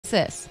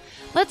this.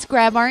 Let's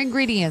grab our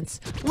ingredients.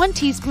 1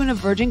 teaspoon of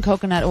virgin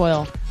coconut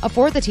oil,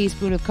 1/4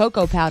 teaspoon of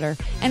cocoa powder,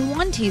 and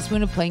 1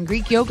 teaspoon of plain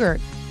Greek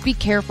yogurt. Be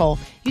careful.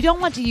 You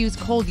don't want to use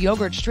cold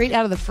yogurt straight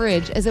out of the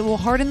fridge as it will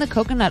harden the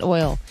coconut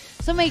oil.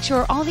 So make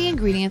sure all the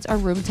ingredients are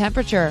room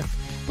temperature.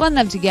 Blend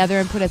them together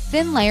and put a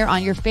thin layer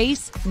on your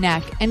face,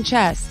 neck, and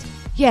chest.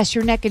 Yes,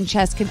 your neck and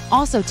chest can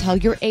also tell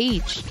your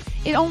age.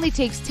 It only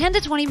takes 10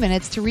 to 20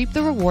 minutes to reap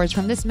the rewards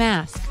from this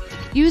mask.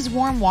 Use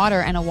warm water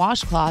and a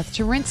washcloth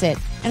to rinse it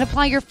and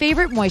apply your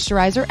favorite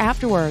moisturizer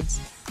afterwards.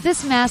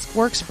 This mask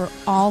works for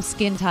all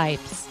skin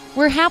types.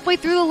 We're halfway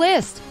through the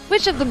list.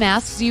 Which of the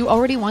masks do you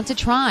already want to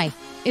try?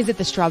 Is it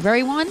the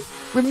strawberry one?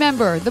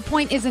 Remember, the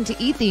point isn't to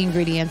eat the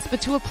ingredients,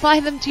 but to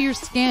apply them to your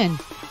skin.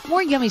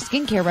 More yummy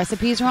skincare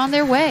recipes are on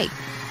their way.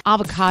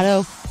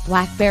 Avocado,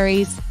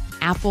 blackberries,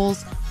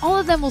 apples, all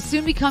of them will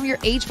soon become your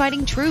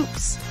age-fighting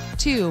troops.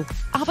 2.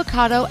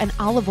 Avocado and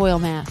olive oil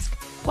mask.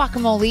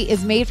 Guacamole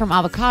is made from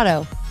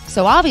avocado,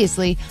 so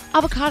obviously,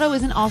 avocado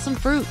is an awesome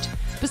fruit.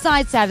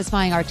 Besides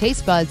satisfying our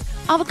taste buds,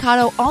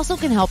 avocado also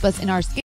can help us in our skin.